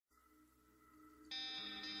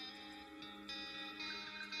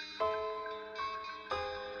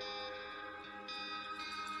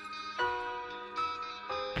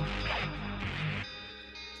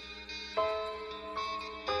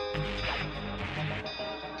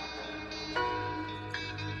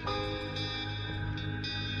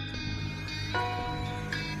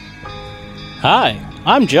Hi,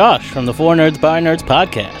 I'm Josh from the Four Nerds by Nerds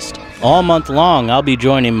podcast. All month long, I'll be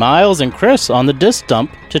joining Miles and Chris on the Disc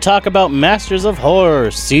Dump to talk about Masters of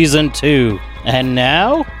Horror Season 2. And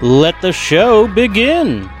now, let the show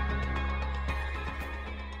begin.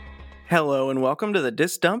 Hello and welcome to the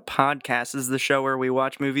Disc Dump Podcast. This is the show where we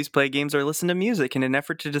watch movies, play games, or listen to music in an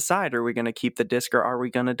effort to decide, are we going to keep the disc or are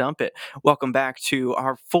we going to dump it? Welcome back to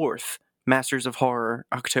our fourth Masters of Horror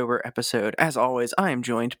October episode. As always, I am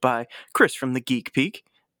joined by Chris from the Geek Peak.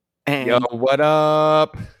 And Yo, what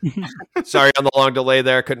up? Sorry on the long delay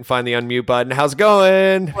there. Couldn't find the unmute button. How's it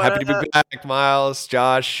going? Happy to be back, Miles,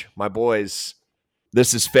 Josh, my boys.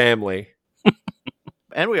 This is family.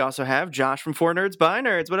 And we also have Josh from Four Nerds by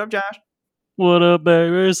Nerds. What up, Josh? What up,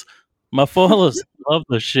 babies? My followers love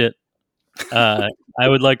this shit. I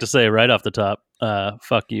would like to say right off the top,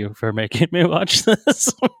 fuck you for making me watch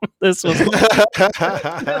this. This was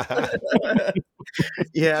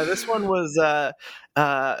yeah, this one was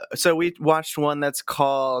so we watched one that's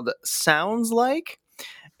called Sounds Like,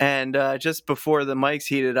 and just before the mics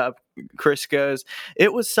heated up, Chris goes,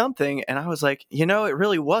 "It was something," and I was like, "You know, it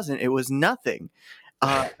really wasn't. It was nothing."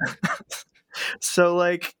 So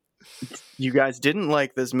like, you guys didn't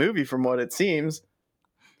like this movie from what it seems.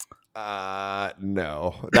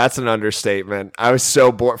 No, that's an understatement. I was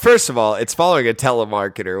so bored. First of all, it's following a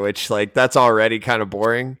telemarketer, which like that's already kind of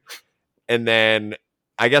boring. And then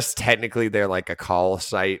I guess technically they're like a call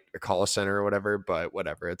site, a call center or whatever, but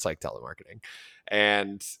whatever. It's like telemarketing.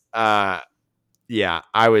 And yeah,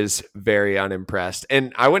 I was very unimpressed.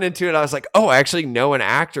 And I went into it, I was like, oh, I actually know an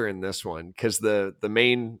actor in this one because the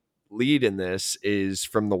main lead in this is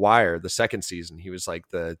from The Wire, the second season. He was like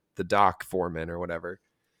the doc foreman or whatever.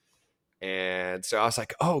 And so I was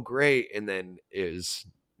like, oh, great. And then it was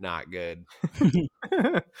not good.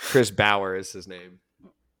 Chris Bauer is his name.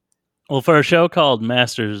 well, for a show called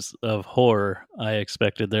Masters of Horror, I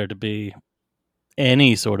expected there to be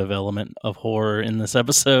any sort of element of horror in this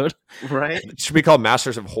episode. Right? It should be called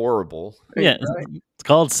Masters of Horrible. Yeah, Right. it's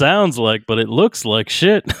called Sounds Like, but it looks like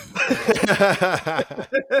shit.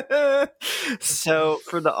 So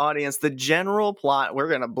for the audience, the general plot, we're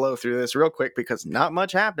going to blow through this real quick because not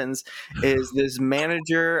much happens, is this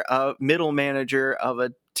middle manager of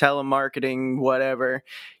a telemarketing whatever,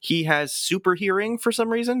 he has super hearing for some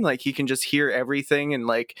reason. Like he can just hear everything and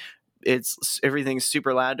like everything's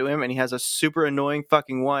super loud to him, and he has a super annoying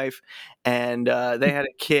fucking wife, and they had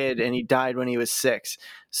a kid and he died when he was 6.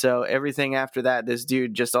 So everything after that, this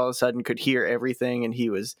dude just all of a sudden could hear everything, and he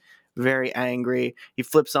was very angry. He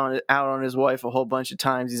flips out on his wife a whole bunch of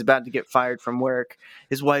times. He's about to get fired from work.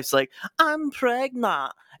 His wife's like, "I'm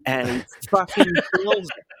pregnant," and he fucking kills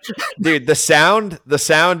her. Dude, the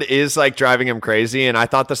sound is like driving him crazy. And I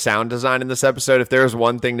thought the sound design in this episode, if there was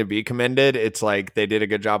one thing to be commended, it's like they did a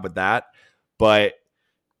good job with that. But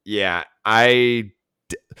yeah,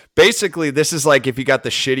 basically this is like if you got the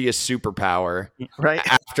shittiest superpower Right?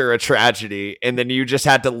 after a tragedy, and then you just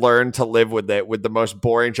had to learn to live with it with the most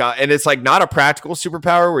boring job. And it's like not a practical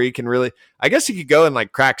superpower where you can really, I guess you could go and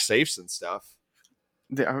like crack safes and stuff.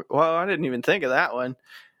 Well, I didn't even think of that one.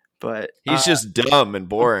 But He's just dumb and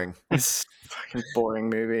boring. it's a fucking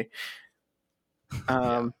boring movie.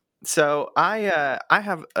 So I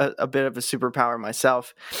have a bit of a superpower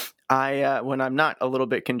myself. When I'm not a little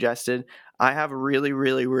bit congested, I have a really,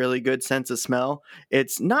 really, really good sense of smell.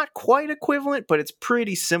 It's not quite equivalent, but it's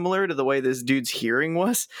pretty similar to the way this dude's hearing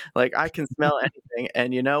was. Like I can smell anything,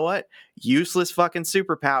 and you know what? Useless fucking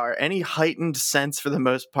superpower. Any heightened sense for the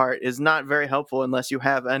most part is not very helpful unless you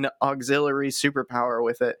have an auxiliary superpower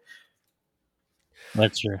with it.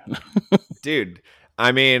 That's true. Dude,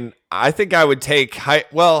 I mean, I think I would take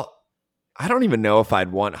well, I don't even know if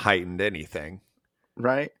I'd want heightened anything.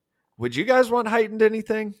 Right? Would you guys want heightened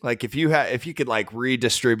anything? Like if you could like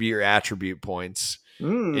redistribute your attribute points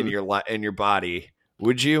in your body,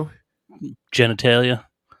 would you? Genitalia.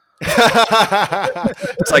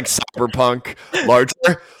 It's like Cyberpunk,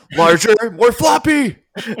 larger, more floppy.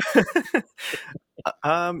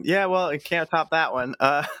 Yeah, well, it can't top that one.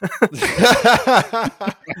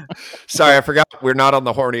 Sorry, I forgot we're not on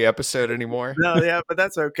the horny episode anymore. No, yeah, but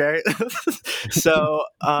that's okay. So,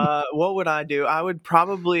 what would I do? I would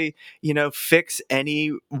probably, fix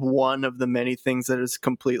any one of the many things that is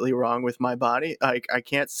completely wrong with my body. Like, I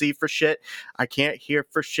can't see for shit. I can't hear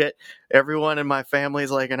for shit. Everyone in my family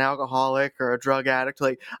is like an alcoholic or a drug addict.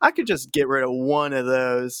 Like, I could just get rid of one of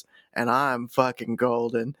those and I'm fucking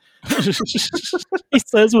golden. He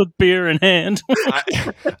says with beer in hand.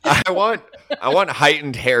 I want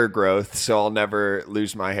heightened hair growth, so I'll never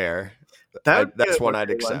lose my hair. That's one I'd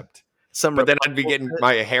accept. But then I'd be getting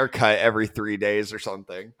my hair cut every 3 days or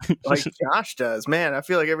something. Like Josh does. Man, I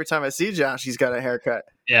feel like every time I see Josh, he's got a haircut.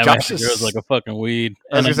 Yeah, Josh my hair is like a fucking weed.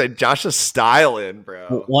 I was going to say, Josh is styling,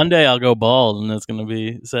 bro. One day I'll go bald, and it's going to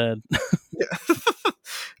be sad. Yeah.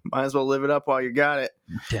 Might as well live it up while you got it.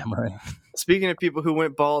 Damn right. Speaking of people who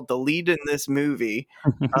went bald, the lead in this movie,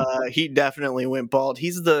 he definitely went bald.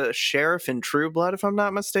 He's the sheriff in True Blood, if I'm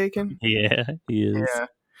not mistaken. Yeah, he is. Yeah.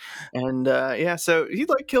 And so he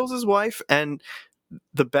like kills his wife, and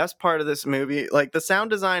the best part of this movie, like the sound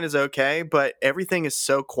design is okay, but everything is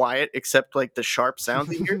so quiet except like the sharp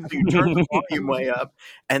sounds you hear. So you turn the volume way up,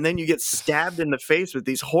 and then you get stabbed in the face with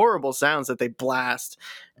these horrible sounds that they blast.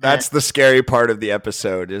 That's the scary part of the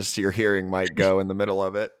episode, is your hearing might go in the middle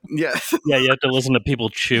of it. Yeah. Yeah, you have to listen to people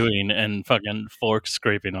chewing and fucking forks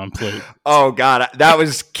scraping on plates. Oh, God. That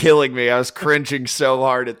was killing me. I was cringing so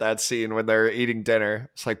hard at that scene when they're eating dinner.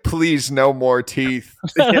 It's like, please, no more teeth.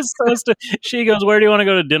 She goes, where do you want to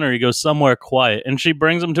go to dinner? He goes, somewhere quiet. And she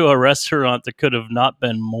brings him to a restaurant that could have not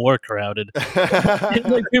been more crowded.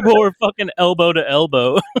 Like people were fucking elbow to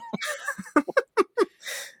elbow.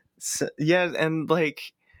 So, yeah, and like,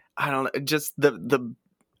 I don't know, just the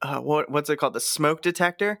what's it called? The smoke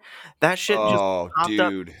detector. That shit just popped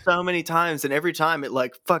up so many times, and every time it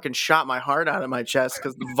like fucking shot my heart out of my chest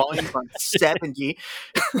because the volume's on 70.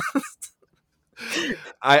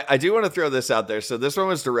 I do want to throw this out there. So this one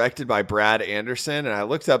was directed by Brad Anderson, and I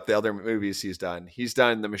looked up the other movies he's done. He's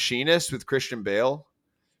done The Machinist with Christian Bale,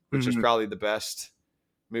 which is probably the best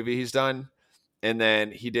movie he's done. And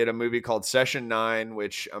then he did a movie called Session 9,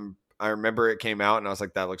 which I remember it came out, and I was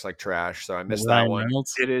like, that looks like trash. So I missed that one.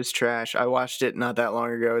 Reynolds? It is trash. I watched it not that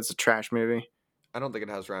long ago. It's a trash movie. I don't think it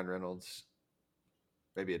has Ryan Reynolds.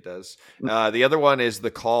 Maybe it does. The other one is The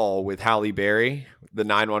Call with Halle Berry, the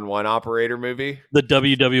 911 operator movie. The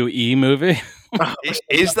WWE movie.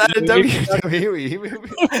 Is that a WWE movie?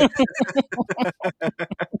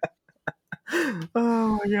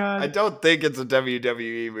 Oh my god! I don't think it's a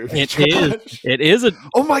WWE movie. It is. It is a.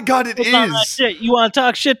 Oh my god! It is. Shit. You want to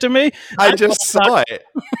talk shit to me? I just saw it.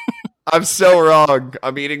 I'm so wrong.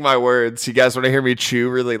 I'm eating my words. You guys want to hear me chew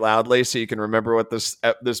really loudly so you can remember what this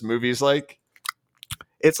movie's like?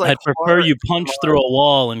 It's like I'd prefer you punch through a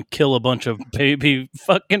wall and kill a bunch of baby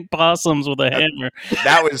fucking possums with a hammer.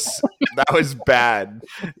 That was bad.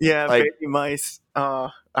 Yeah, like, baby mice.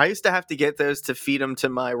 I used to have to get those to feed them to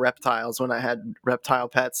my reptiles when I had reptile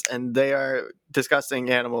pets, and they are disgusting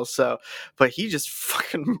animals. So, but he just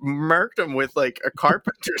fucking murked them with like a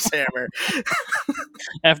carpenter's hammer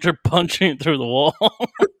after punching through the wall.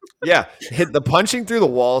 Yeah, hit the punching through the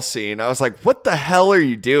wall scene. I was like, what the hell are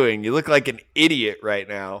you doing? You look like an idiot right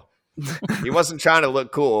now. He wasn't trying to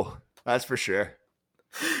look cool. That's for sure.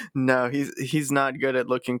 No, he's not good at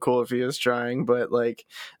looking cool if he is trying, but like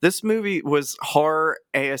this movie was horror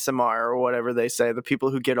ASMR or whatever they say, the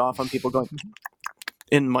people who get off on people going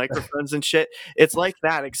in microphones and shit. It's like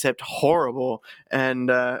that, except horrible.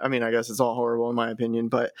 And I mean, I guess it's all horrible in my opinion,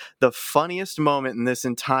 but the funniest moment in this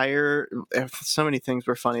entire, so many things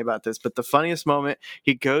were funny about this, but the funniest moment,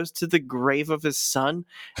 he goes to the grave of his son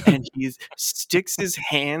and he sticks his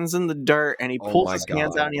hands in the dirt and he pulls his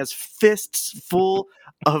hands out and he has fists full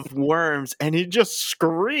of worms and he just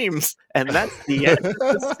screams, and that's the end of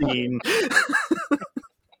the scene.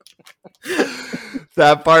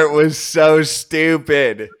 That part was so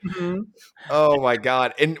stupid. Mm-hmm. Oh my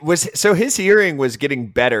god. And so his hearing was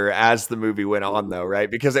getting better as the movie went on though, right?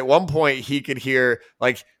 Because at one point he could hear,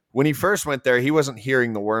 like when he first went there, he wasn't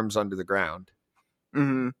hearing the worms under the ground.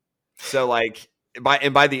 Mm-hmm. So like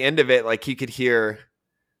by the end of it, like he could hear,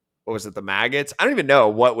 what was it, the maggots? I don't even know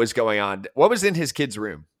what was going on. What was in his kid's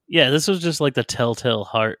room? Yeah, this was just like the telltale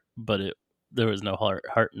heart, but there was no heart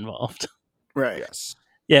involved. Right. Yes.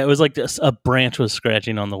 Yeah, it was like a branch was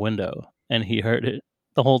scratching on the window, and he heard it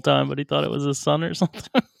the whole time, but he thought it was his son or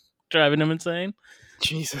something, driving him insane.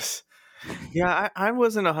 Jesus. Yeah, I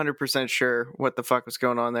wasn't 100% sure what the fuck was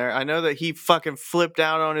going on there. I know that he fucking flipped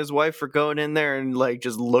out on his wife for going in there and like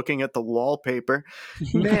just looking at the wallpaper.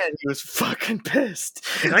 Man, he was fucking pissed.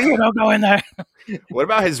 You don't go in there. What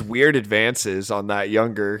about his weird advances on that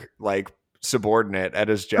younger, like, subordinate at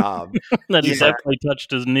his job? That he definitely touched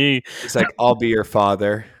his knee. It's like, I'll be your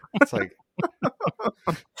father. It's like,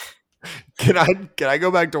 can I go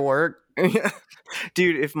back to work?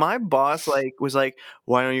 Dude, if my boss like was like,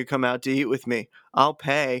 why don't you come out to eat with me? I'll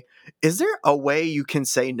pay. Is there a way you can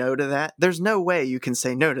say no to that? There's no way you can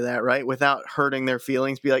say no to that, right? Without hurting their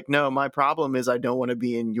feelings. Be like, no, my problem is I don't want to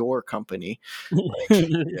be in your company.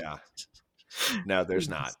 Yeah. No, there's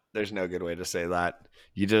not. There's no good way to say that.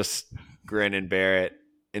 You just grin and bear it.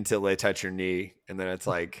 until they touch your knee, and then it's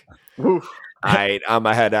like, Oof. all right, I'm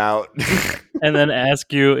a head out. And then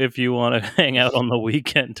ask you if you want to hang out on the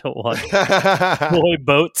weekend to watch boy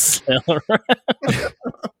boats sail around.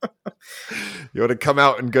 You want to come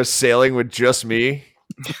out and go sailing with just me?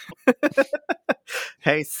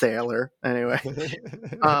 Hey, sailor. Anyway,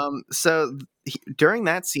 during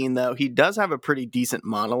that scene, though, he does have a pretty decent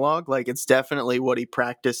monologue. Like, it's definitely what he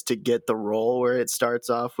practiced to get the role, where it starts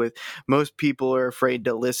off with most people are afraid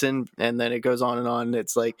to listen, and then it goes on and on.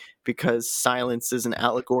 It's like, because silence is an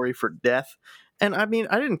allegory for death. And I mean,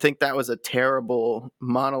 I didn't think that was a terrible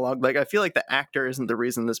monologue. Like, I feel like the actor isn't the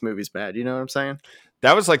reason this movie's bad. You know what I'm saying?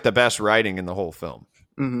 That was like the best writing in the whole film.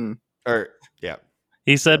 Mm-hmm. Or, yeah.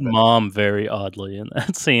 He said mom very oddly in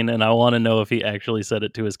that scene, and I want to know if he actually said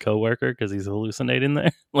it to his coworker because he's hallucinating there.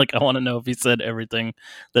 Like, I want to know if he said everything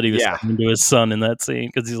that he was saying to his son in that scene,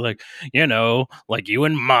 because he's like, like you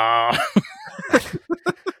and mom.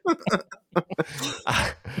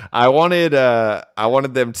 I wanted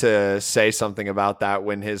them to say something about that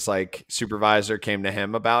when his like supervisor came to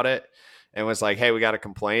him about it and was like, "Hey, we got a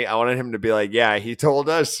complaint." I wanted him to be like, "Yeah, he told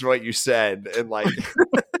us what you said," and like,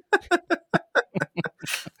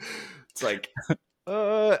 it's like.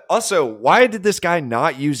 Also, why did this guy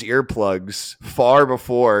not use earplugs far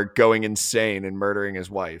before going insane and murdering his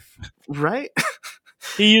wife? Right?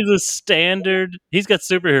 He uses standard. He's got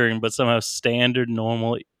super hearing, but somehow standard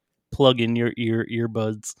normal plug in your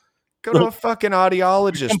earbuds. Go to a fucking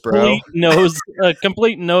audiologist, bro.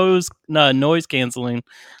 Complete noise canceling.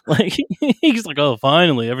 Like, he's like, oh,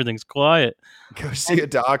 finally, everything's quiet. Go see a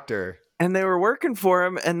doctor. And they were working for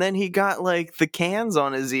him, and then he got like the cans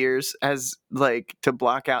on his ears as like to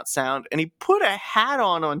block out sound, and he put a hat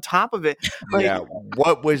on top of it. Like, yeah,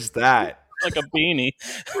 what was that? Like a beanie.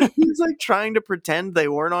 He was like trying to pretend they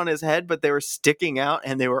weren't on his head, but they were sticking out,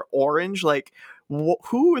 and they were orange. Like,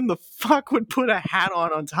 who in the fuck would put a hat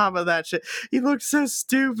on top of that shit? He looked so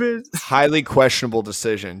stupid. Highly questionable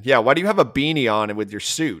decision. Yeah, why do you have a beanie on with your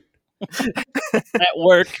suit? At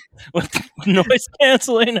work with noise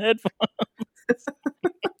canceling headphones.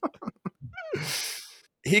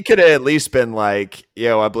 He could have at least been like,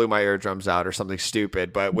 "Yo, I blew my eardrums out" or something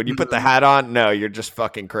stupid. But when you put the hat on, no, you're just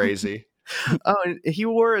fucking crazy. Oh, and he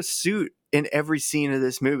wore a suit in every scene of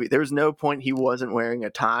this movie. There was no point he wasn't wearing a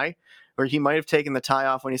tie, or he might have taken the tie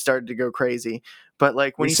off when he started to go crazy. But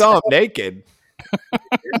like when we saw him naked.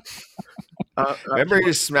 Remember, he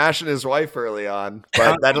was smashing his wife early on,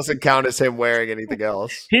 but that doesn't count as him wearing anything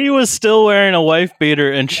else. He was still wearing a wife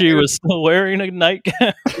beater, and she was still wearing a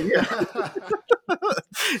nightgown.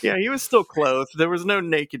 Yeah, he was still clothed. There was no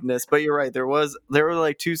nakedness, but you're right. There were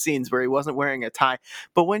like two scenes where he wasn't wearing a tie.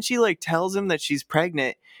 But when she like tells him that she's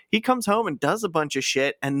pregnant, he comes home and does a bunch of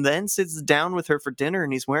shit, and then sits down with her for dinner,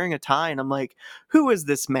 and he's wearing a tie. And I'm like, who is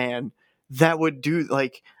this man that would do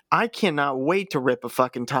like? I cannot wait to rip a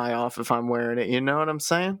fucking tie off if I'm wearing it. You know what I'm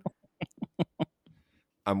saying?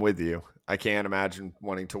 I'm with you. I can't imagine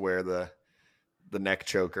wanting to wear the neck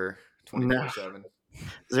choker 24/7. Is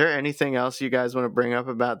there anything else you guys want to bring up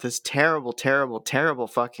about this terrible, terrible, terrible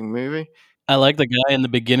fucking movie? I like the guy in the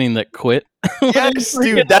beginning that quit. Yes,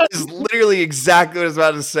 dude, that is literally exactly what I was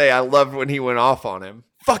about to say. I loved when he went off on him.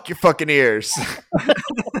 Fuck your fucking ears.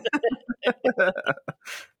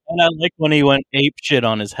 And I like when he went ape shit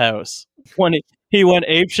on his house. When he went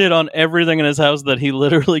ape shit on everything in his house that he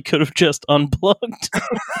literally could have just unplugged.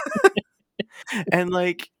 And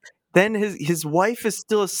like, then his wife is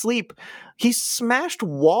still asleep. He smashed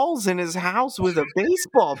walls in his house with a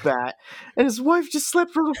baseball bat, and his wife just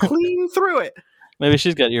slept clean through it. Maybe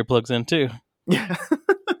she's got earplugs in too. Yeah.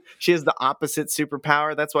 She has the opposite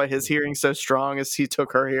superpower. That's why his hearing's so strong, as he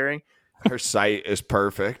took her hearing. Her sight is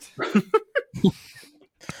perfect.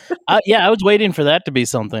 I was waiting for that to be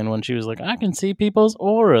something when she was like, I can see people's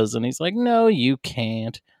auras. And he's like, no, you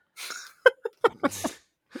can't.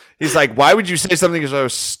 He's like, why would you say something so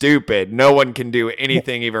stupid? No one can do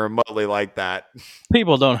anything even remotely like that.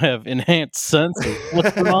 People don't have enhanced senses.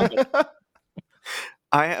 What's wrong?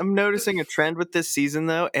 I am noticing a trend with this season,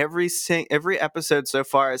 though. Every episode so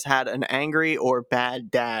far has had an angry or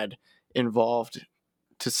bad dad involved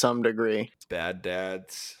to some degree. Bad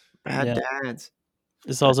dads. Bad dads.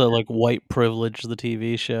 It's also like White Privilege, the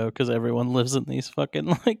TV show, because everyone lives in these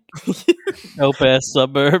fucking like dope ass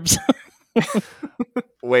suburbs.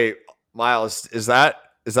 Wait, Miles, is that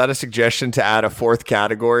a suggestion to add a fourth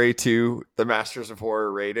category to the Masters of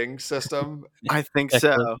Horror rating system? I think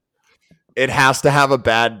so. It has to have a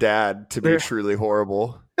bad dad to be truly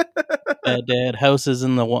horrible. Bad dad, houses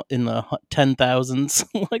in the 10,000s,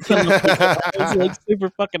 like super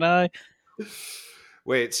fucking high.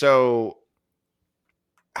 Wait, so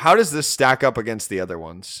how does this stack up against the other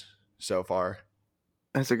ones so far?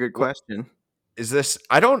 That's a good question. Is this?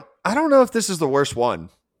 I don't know if this is the worst one.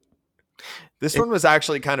 This one was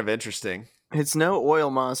actually kind of interesting. It's no oil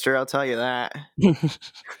monster, I'll tell you that.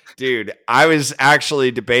 Dude, I was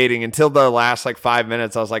actually debating until the last 5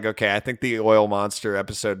 minutes. I was like, okay, I think the oil monster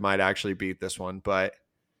episode might actually beat this one, but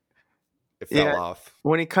it fell off.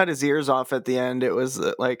 When he cut his ears off at the end, it was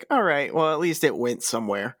like, all right, well, at least it went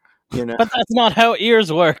somewhere. You know, But that's not how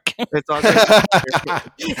ears work. it's also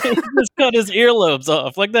He just cut his earlobes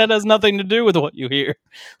off. Like, that has nothing to do with what you hear.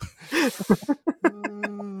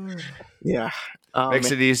 yeah.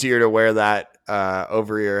 Makes it easier to wear that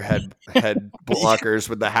over your head blockers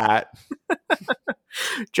with the hat.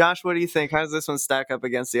 Josh, what do you think? How does this one stack up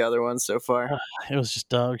against the other ones so far? It was just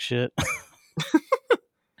dog shit.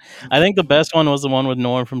 I think the best one was the one with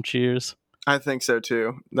Norm from Cheers. I think so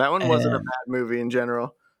too. That one wasn't a bad movie in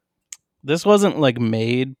general. This wasn't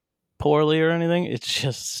made poorly or anything. It's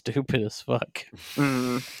just stupid as fuck.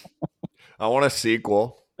 Mm. I want a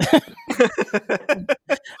sequel.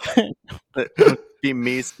 It would be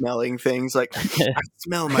me smelling things like I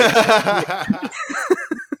smell my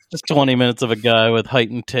Just 20 minutes of a guy with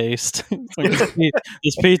heightened taste.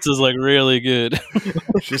 This pizza's really good.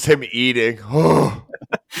 It's just him eating.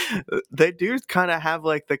 They do kind of have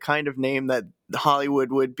the kind of name that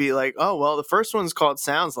Hollywood would be like, oh well, the first one's called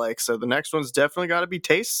Sounds Like, so the next one's definitely got to be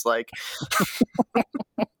Tastes Like.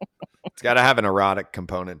 It's got to have an erotic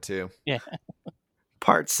component too. Yeah.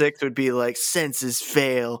 Part 6 would be like Senses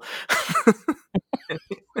Fail.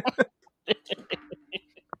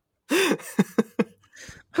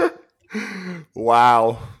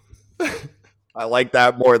 Wow. I like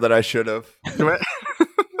that more than I should have.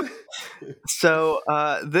 So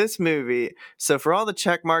this movie, so for all the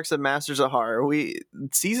check marks of Masters of Horror,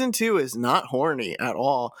 season 2 is not horny at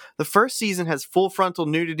all. The first season has full frontal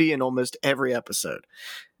nudity in almost every episode.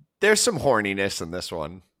 There's some horniness in this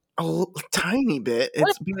one. A tiny bit.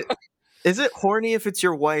 Is it horny if it's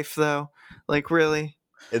your wife though? Really?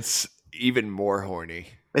 It's even more horny.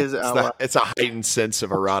 Is it? It's a heightened sense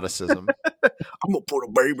of eroticism. I'm gonna put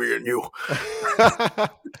a baby in you.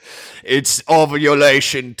 It's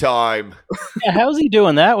ovulation time. Yeah, how's he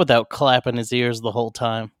doing that without clapping his ears the whole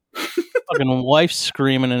time? Fucking wife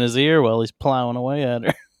screaming in his ear while he's plowing away at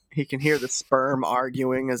her. He can hear the sperm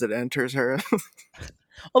arguing as it enters her.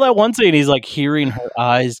 Well, that one scene, he's hearing her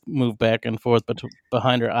eyes move back and forth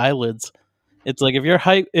behind her eyelids. It's if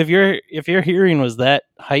your hearing was that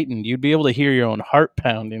heightened, you'd be able to hear your own heart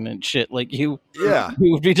pounding and shit. You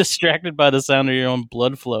would be distracted by the sound of your own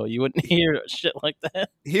blood flow. You wouldn't hear shit like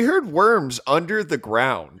that. He heard worms under the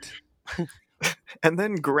ground. And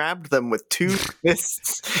then grabbed them with 2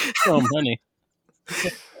 fists. So many.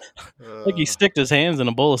 He sticked his hands in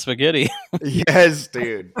a bowl of spaghetti. Yes,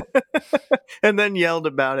 dude. And then yelled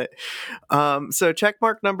about it. So check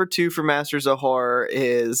mark number 2 for Masters of Horror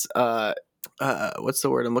is what's the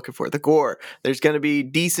word I'm looking for? The gore. There's going to be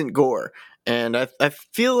decent gore. And I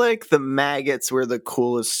feel like the maggots were the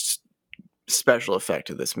coolest special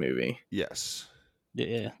effect of this movie. Yes.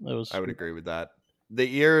 Yeah, I would agree with that.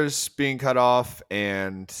 The ears being cut off,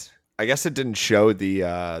 and I guess it didn't show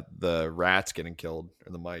the rats getting killed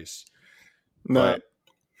or the mice. No.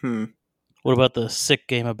 But, What about the sick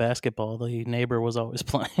game of basketball the neighbor was always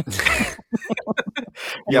playing?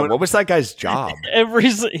 Yeah, what was that guy's job?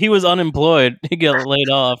 He was unemployed. He got laid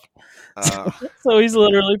off. So he's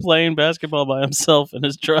literally playing basketball by himself in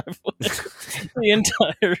his driveway the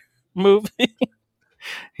entire movie.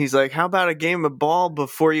 He's like, how about a game of ball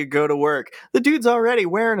before you go to work? The dude's already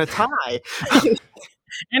wearing a tie.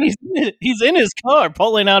 And he's in his car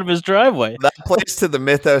pulling out of his driveway. That plays to the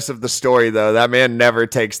mythos of the story, though. That man never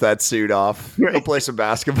takes that suit off. Right. He'll play some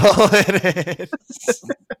basketball in it.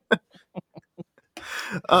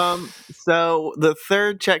 So the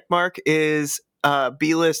third check mark is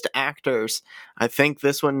B-list actors. I think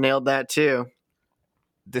this one nailed that too.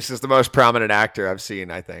 This is the most prominent actor I've seen,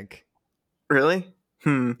 I think. Really?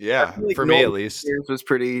 Yeah, for me at least. Spears was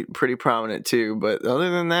pretty prominent too, but other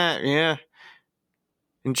than that, yeah.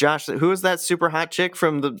 And Josh, who was that super hot chick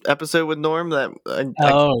from the episode with Norm? Yeah,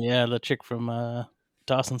 the chick from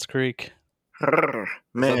Dawson's Creek. Man,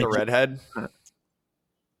 Is that the redhead?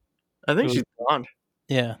 I think she's blonde.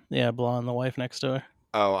 Yeah, blonde, the wife next door.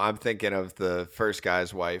 Oh, I'm thinking of the first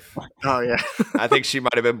guy's wife. Oh yeah. I think she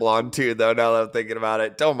might have been blonde too, though. Now that I'm thinking about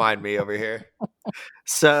it, don't mind me over here.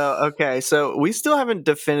 So we still haven't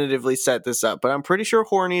definitively set this up, but I'm pretty sure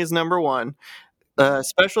horny is number 1.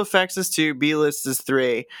 Special effects is 2, B-list is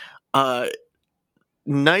 3.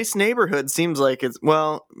 Nice Neighborhood seems like it's,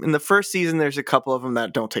 well, in the first season, there's a couple of them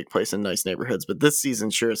that don't take place in nice neighborhoods, but this season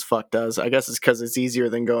sure as fuck does. I guess it's because it's easier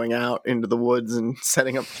than going out into the woods and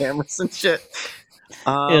setting up cameras and shit.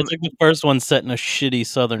 Yeah, it's like the first one set in a shitty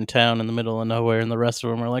southern town in the middle of nowhere, and the rest of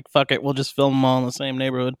them are like, fuck it, we'll just film them all in the same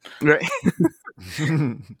neighborhood. Right.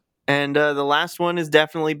 And the last one is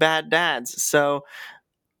definitely Bad Dads. So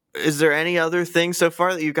is there any other thing so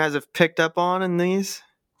far that you guys have picked up on in these?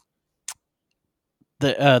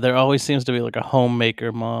 There always seems to be like a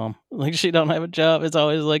homemaker mom. Like she don't have a job. It's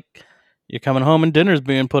always like you're coming home and dinner's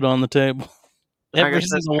being put on the table. Every guess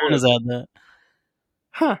that's single one true. has had that.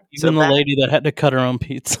 Huh. Even the lady that had to cut her own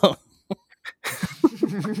pizza.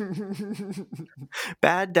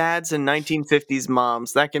 Bad Dads and 1950s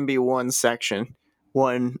moms. That can be one section.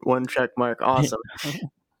 One check mark. Awesome.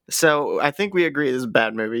 So I think we agree this is a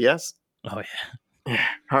bad movie, yes? Oh yeah.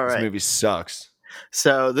 All right. This movie sucks.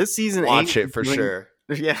 So this season Watch 8 it for is when- sure.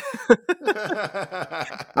 Yeah.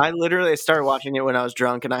 I literally started watching it when I was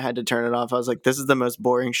drunk and I had to turn it off. I was like, this is the most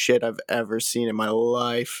boring shit I've ever seen in my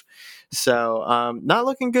life. So not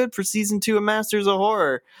looking good for season 2 of Masters of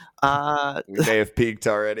Horror. We may have peaked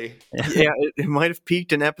already. Yeah, it might have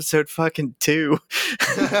peaked in episode fucking 2.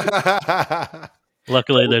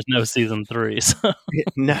 Luckily, there's no season 3. So.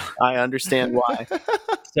 No, I understand why.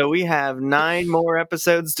 So we have 9 more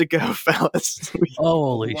episodes to go, fellas.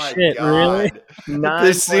 Holy Oh my shit, God. really? 9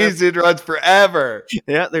 This more season runs forever.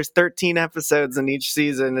 Yeah, there's 13 episodes in each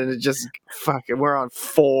season, and it just fucking we're on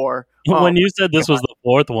 4. When you said this was the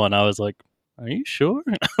 4th one, I was like, are you sure?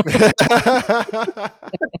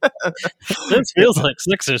 This feels like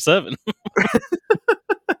 6 or 7.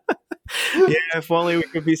 Yeah, if only we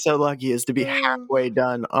could be so lucky as to be halfway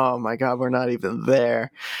done. Oh my God, we're not even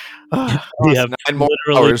there. We have 9 more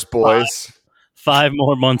literally hours, boys. 5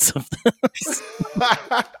 more months of this.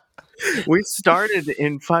 We started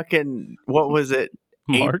in fucking, what was it?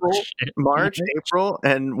 March. March, April,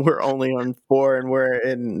 and we're only on 4, and we're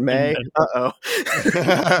in May. Uh-oh.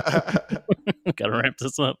 Gotta ramp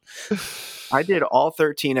this up. I did all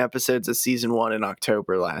 13 episodes of season 1 in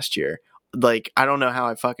October last year. Like, I don't know how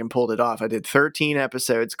I fucking pulled it off. I did 13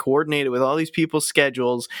 episodes, coordinated with all these people's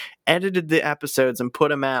schedules, edited the episodes, and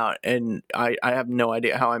put them out. And I have no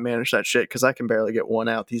idea how I managed that shit because I can barely get one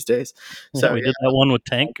out these days. So We did that one with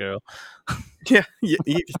Tank Girl. yeah,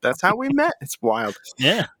 that's how we met. It's wild.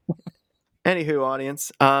 Yeah. Anywho,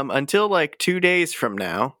 audience, until like 2 days from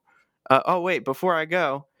now. Oh, wait, before I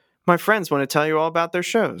go, my friends want to tell you all about their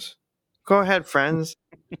shows. Go ahead, friends.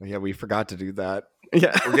 Yeah, we forgot to do that.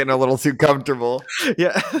 Yeah. We're getting a little too comfortable.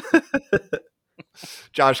 Yeah.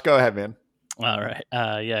 Josh, go ahead, man. All right.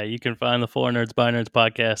 Yeah, you can find the 4 Nerds by Nerds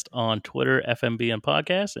podcast on Twitter, FMBN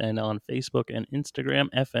Podcast, and on Facebook and Instagram,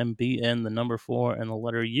 FMBN, the number 4 and the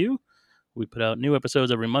letter U. We put out new episodes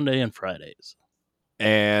every Monday and Fridays.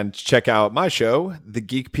 And check out my show, the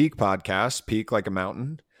Geek Peak Podcast, Peak Like a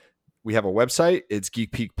Mountain. We have a website. It's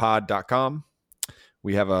geekpeakpod.com.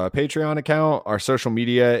 We have a Patreon account. Our social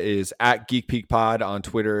media is at Geek Peak Pod on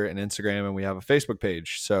Twitter and Instagram, and we have a Facebook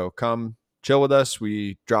page. So come chill with us.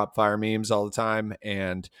 We drop fire memes all the time,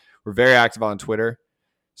 and we're very active on Twitter.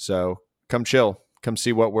 So come chill. Come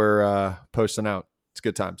see what we're posting out. It's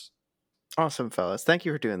good times. Awesome, fellas. Thank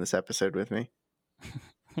you for doing this episode with me.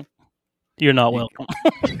 You're not welcome.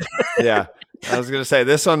 Yeah, I was gonna say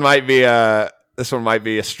this one might be a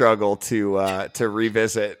struggle to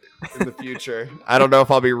revisit in the future. I don't know if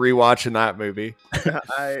I'll be rewatching that movie.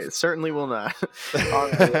 I certainly will not. All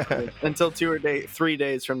right, until 3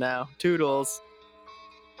 days from now. Toodles.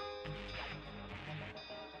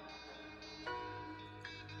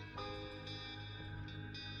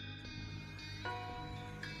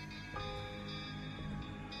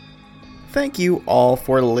 Thank you all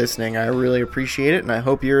for listening. I really appreciate it, and I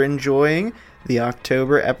hope you're enjoying the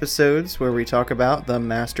October episodes where we talk about the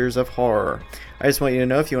Masters of Horror. I just want you to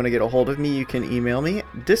know, if you want to get a hold of me, you can email me,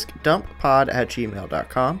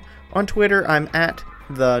 discdumppod@gmail.com. On Twitter, I'm at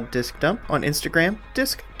the Disc Dump. On Instagram,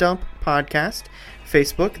 Disc Dump Podcast.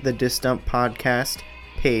 Facebook, the Disc Dump Podcast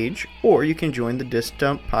page, or you can join the Disc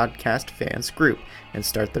Dump Podcast fans group and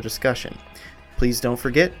start the discussion. Please don't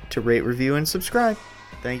forget to rate, review, and subscribe.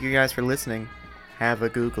 Thank you guys for listening. Have a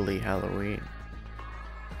googly Halloween.